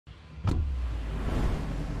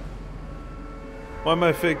Why am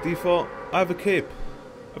I fake default? I have a cape.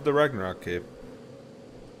 I have the Ragnarok cape.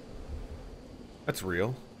 That's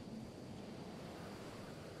real.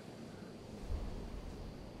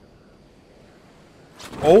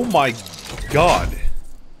 Oh my god.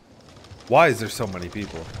 Why is there so many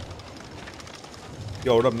people?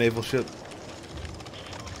 Yo, what up, naval ship?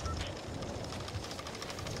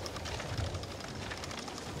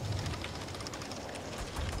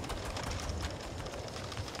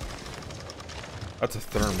 That's a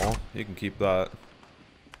thermal. You can keep that.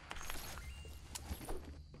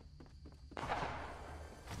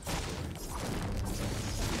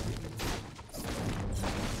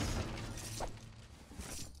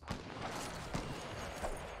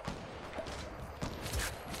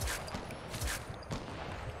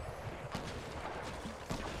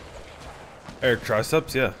 Eric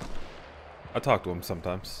Triceps, yeah. I talk to him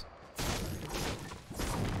sometimes.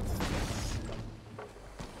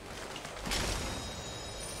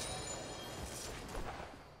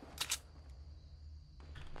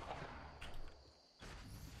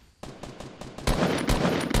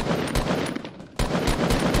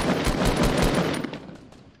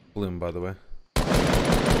 Bloom, by the way.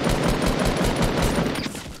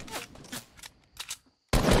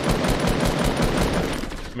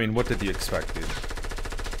 I mean, what did you expect, dude?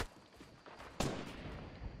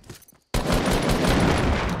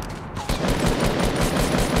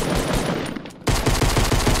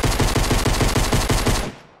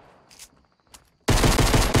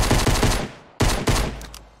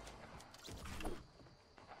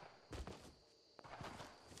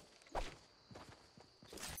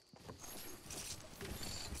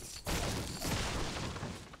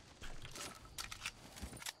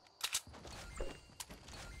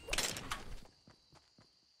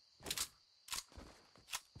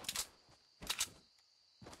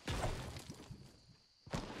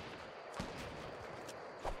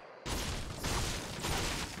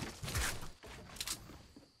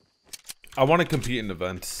 I want to compete in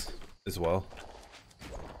events as well,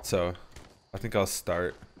 so I think I'll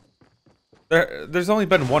start. There's only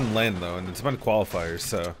been one LAN though, and it's been qualifiers,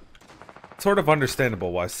 so it's sort of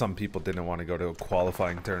understandable why some people didn't want to go to a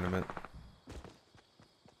qualifying tournament.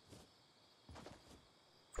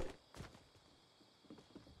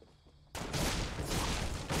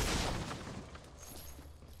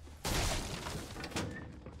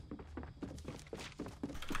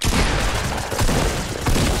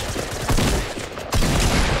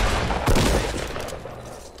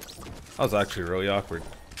 That was actually really awkward.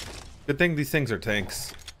 Good thing these things are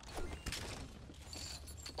tanks.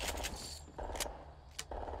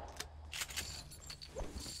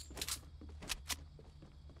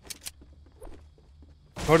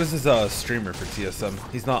 What is his streamer for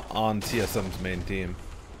TSM? He's not on TSM's main team.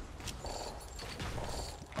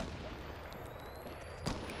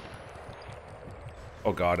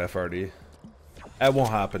 Oh god, FRD. That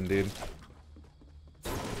won't happen, dude.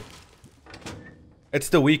 It's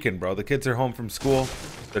the weekend, bro. The kids are home from school.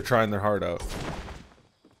 They're trying their heart out.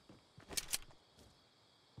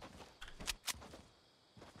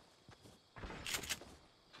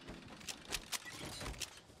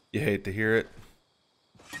 You hate to hear it.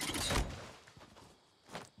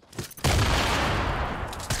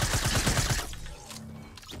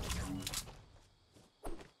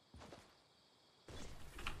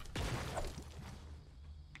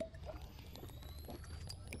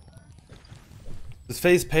 Does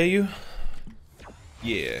FaZe pay you?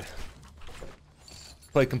 Yeah.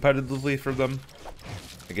 Play competitively for them.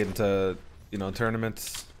 I get into, you know,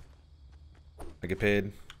 tournaments. I get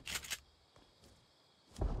paid.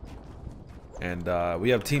 And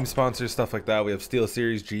we have team sponsors, stuff like that. We have Steel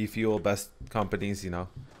Series, G Fuel, best companies, you know.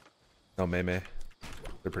 No meme.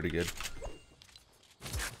 They're pretty good.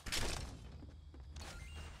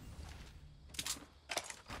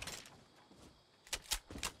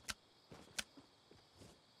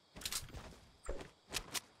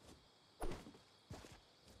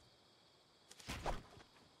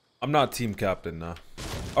 I'm not team captain, no.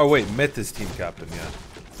 Oh wait, Myth is team captain, yeah.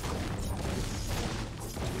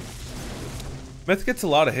 Myth gets a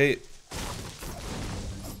lot of hate.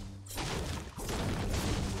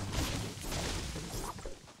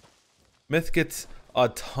 Myth gets a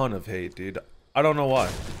ton of hate, dude. I don't know why.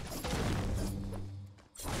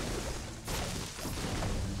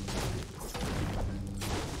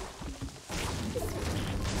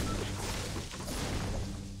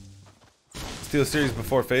 Steel Series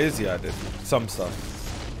before FaZe? Yeah, I did. Some stuff.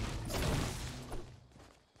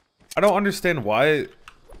 I don't understand why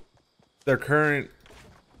their current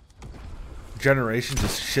generation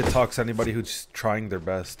just shit talks anybody who's just trying their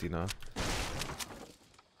best, you know?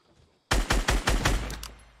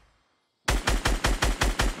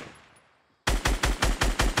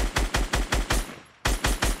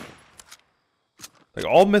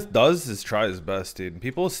 all Myth does is try his best, dude. And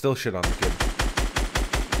people still shit on the kid.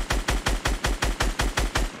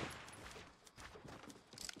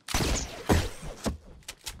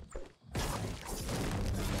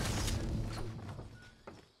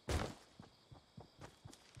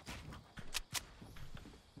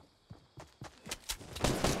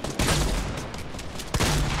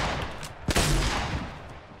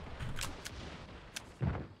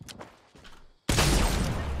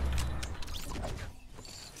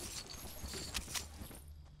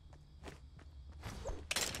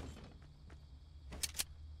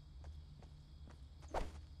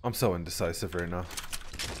 I'm so indecisive right now.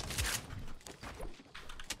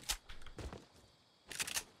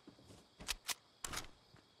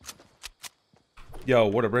 Yo,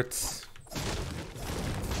 what a Brits.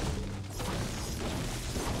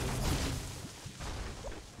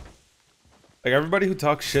 Like, everybody who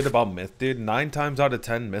talks shit about Myth, dude, 9 times out of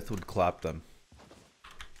 10, Myth would clap them.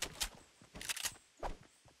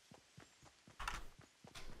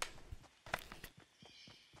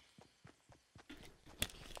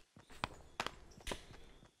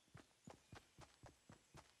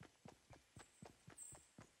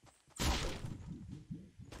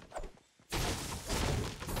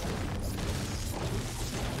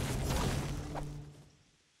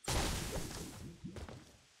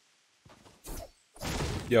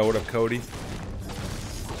 Yo, what up, Cody?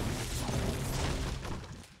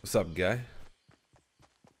 What's up, guy?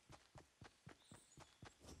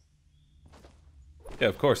 Yeah,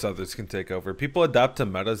 of course others can take over. People adapt to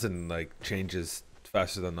metas and, like, changes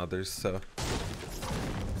faster than others, so...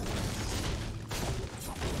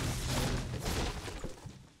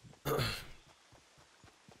 Well,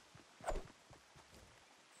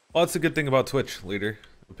 that's a good thing about Twitch, leader,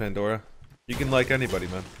 Pandora. You can like anybody,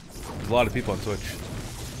 man. There's a lot of people on Twitch.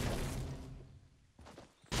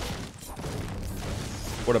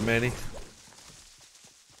 What up, Manny?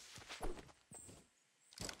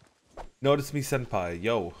 Notice me, senpai.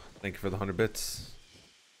 Yo, thank you for the 100 bits.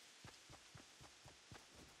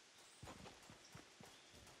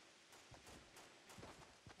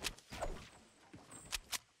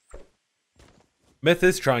 Myth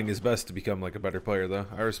is trying his best to become like a better player, though.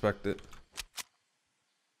 I respect it.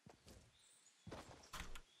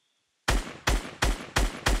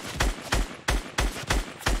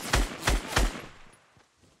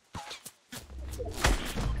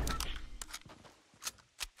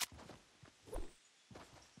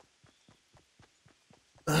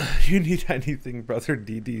 You need anything, brother?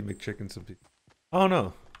 DD McChicken some people. I don't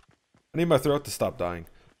know. I need my throat to stop dying.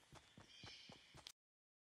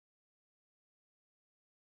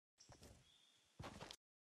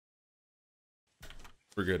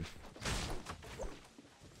 We're good.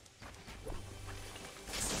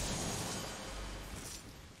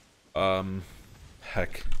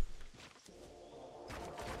 Heck.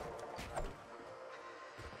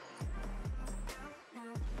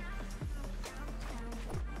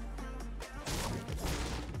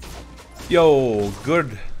 Yo,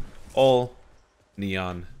 good all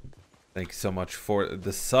neon. Thank you so much for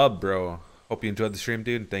the sub, bro. Hope you enjoyed the stream,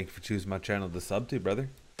 dude. And thank you for choosing my channel to sub to, brother.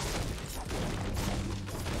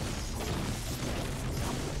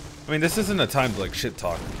 I mean, this isn't a time to like shit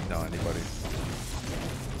talk, you know, anybody.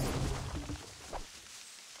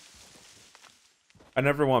 I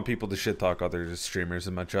never want people to shit talk other streamers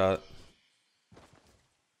in my chat.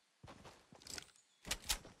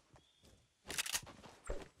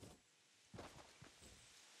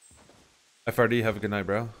 FRD, have a good night,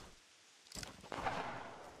 bro.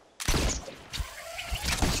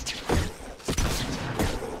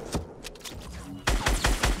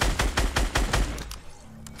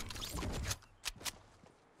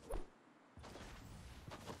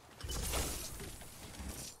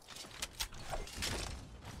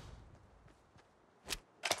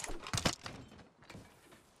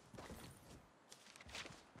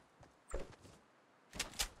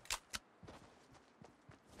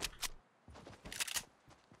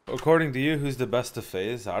 According to you, who's the best of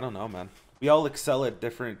FaZe? I don't know, man. We all excel at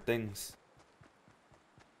different things.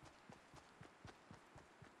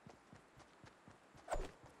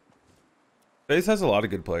 FaZe has a lot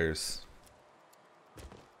of good players.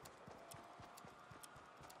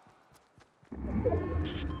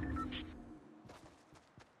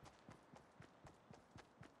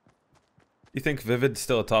 You think Vivid's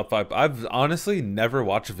still a top 5? I've honestly never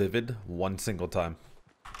watched Vivid one single time.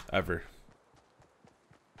 Ever.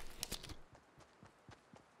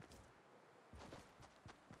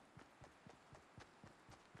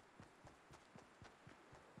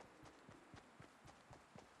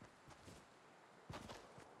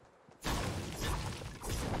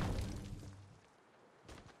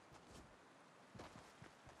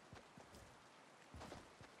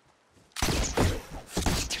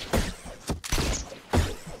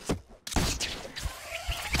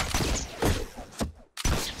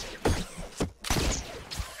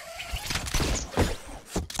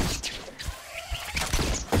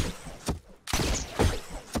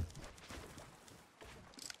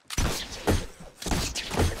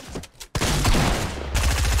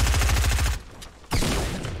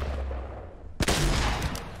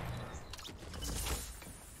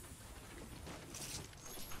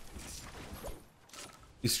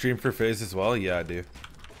 You stream for FaZe as well? Yeah, I do.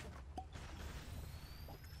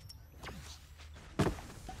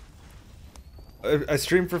 I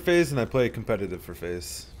stream for FaZe and I play competitive for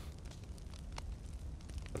FaZe.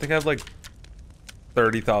 I think I have like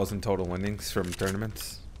 30,000 total winnings from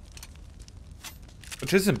tournaments.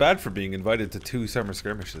 Which isn't bad for being invited to 2 summer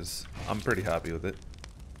skirmishes. I'm pretty happy with it.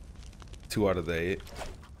 2 out of the 8.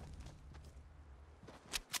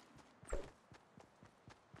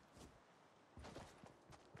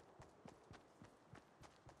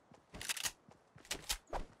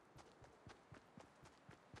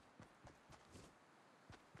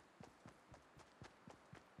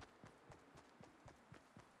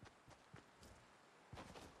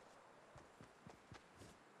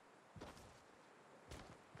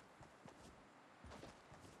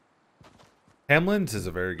 Hamlin's is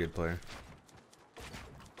a very good player.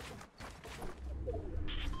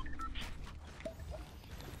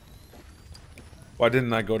 Why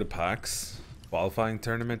didn't I go to PAX? Qualifying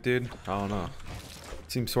tournament, dude? I don't know.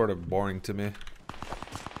 Seems sort of boring to me.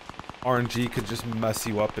 RNG could just mess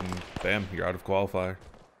you up and bam, you're out of qualifier.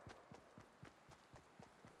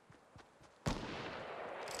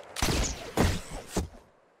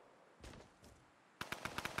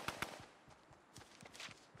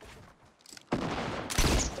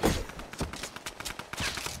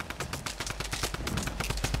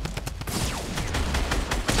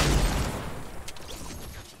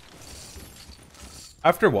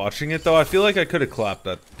 After watching it, though, I feel like I could have clapped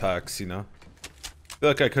at PAX, you know? I feel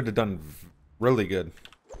like I could have done really good.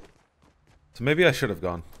 So maybe I should have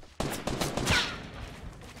gone.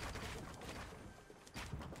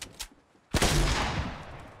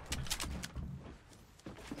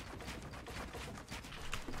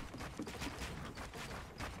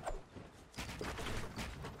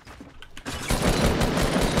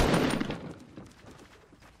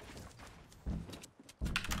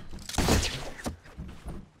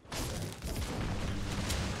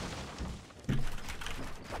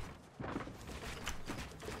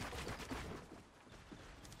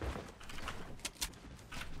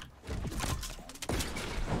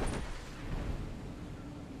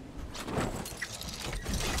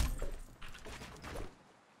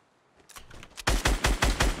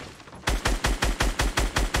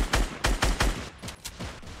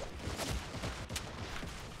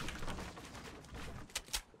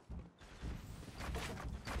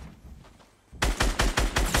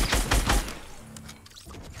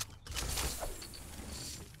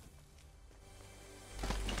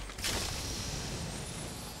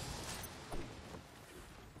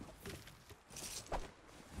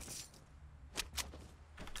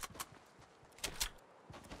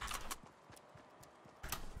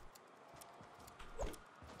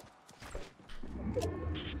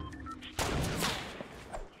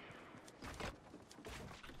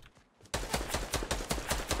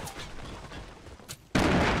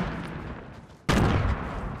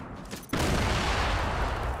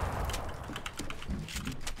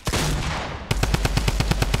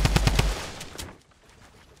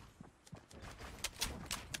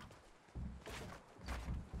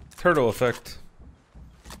 Turtle effect.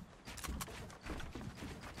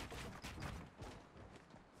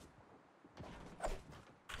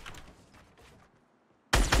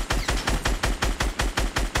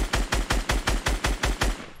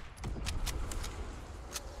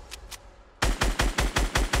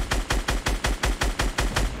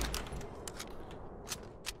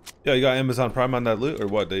 Yeah, you got Amazon Prime on that loot or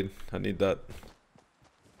what, dude? I need that.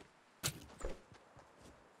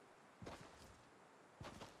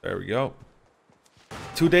 There we go.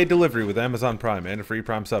 2-day delivery with Amazon Prime and a free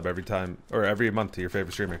Prime sub every time or every month to your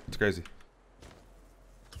favorite streamer. It's crazy.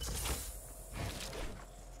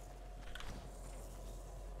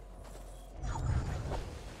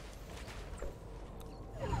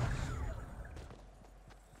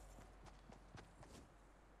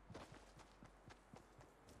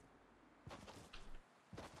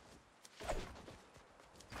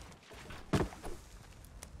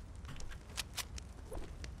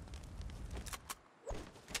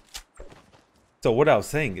 So what I was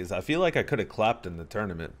saying is I feel like I could have clapped in the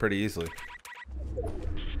tournament pretty easily.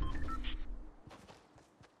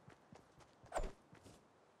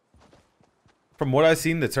 From what I've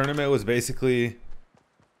seen, the tournament was basically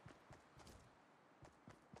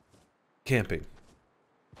camping.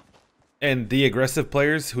 And the aggressive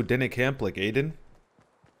players who didn't camp, like Aiden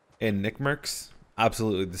and Nick Mercs,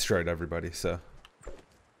 absolutely destroyed everybody, so.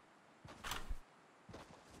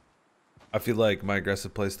 I feel like my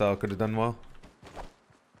aggressive playstyle could have done well.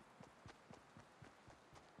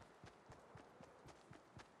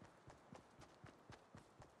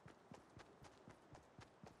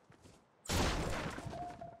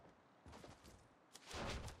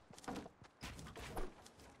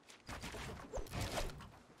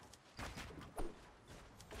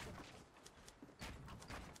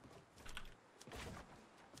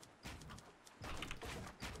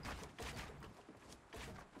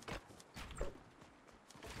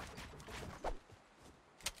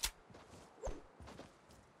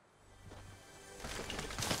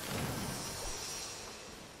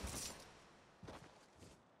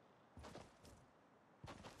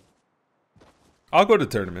 I'll go to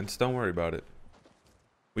tournaments. Don't worry about it.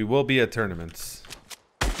 We will be at tournaments.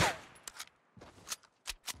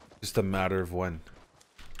 Just a matter of when.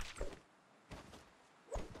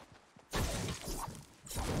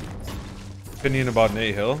 Opinion about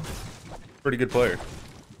Nate Hill? Pretty good player.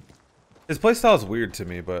 His playstyle is weird to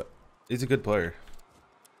me, but he's a good player.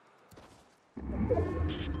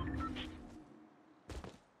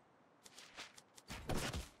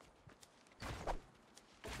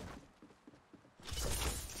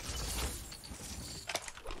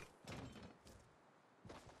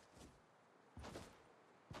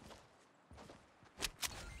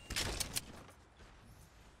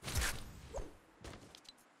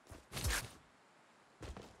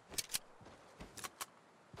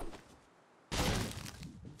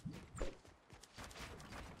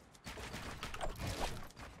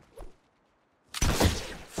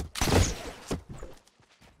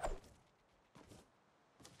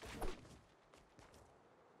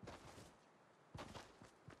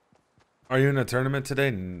 Are you in a tournament today?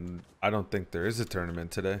 I don't think there is a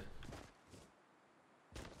tournament today.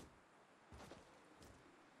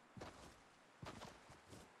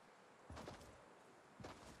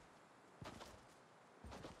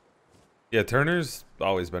 Yeah, Turner's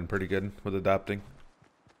always been pretty good with adapting.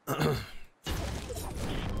 I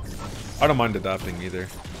don't mind adapting either.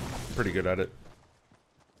 I'm pretty good at it.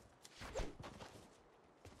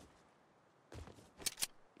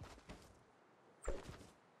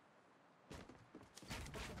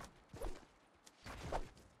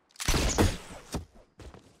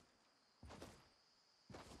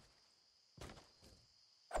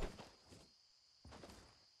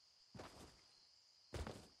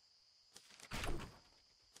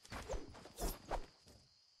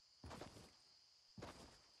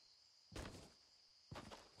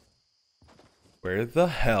 Where the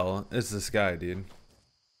hell is this guy, dude?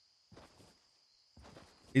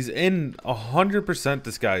 He's in 100%.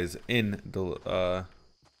 This guy is in the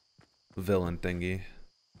villain thingy.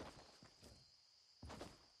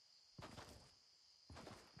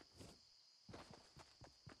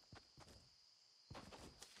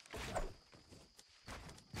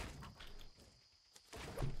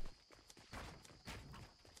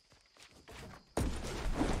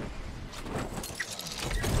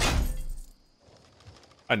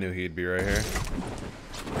 I knew he'd be right here.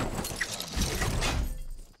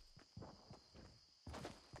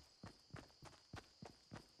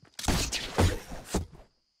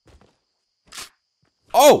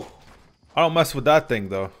 Oh! I don't mess with that thing,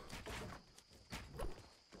 though.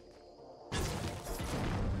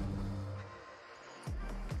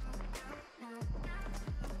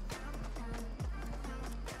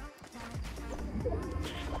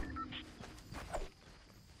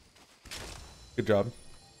 Good job.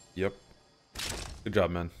 Yep. Good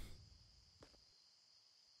job, man.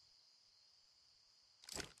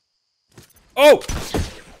 Oh!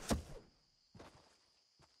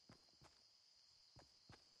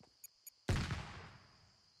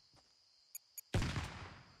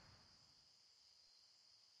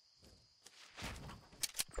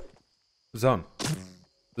 The zone.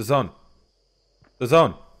 The zone. The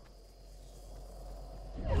zone.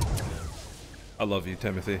 I love you,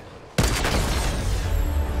 Timothy.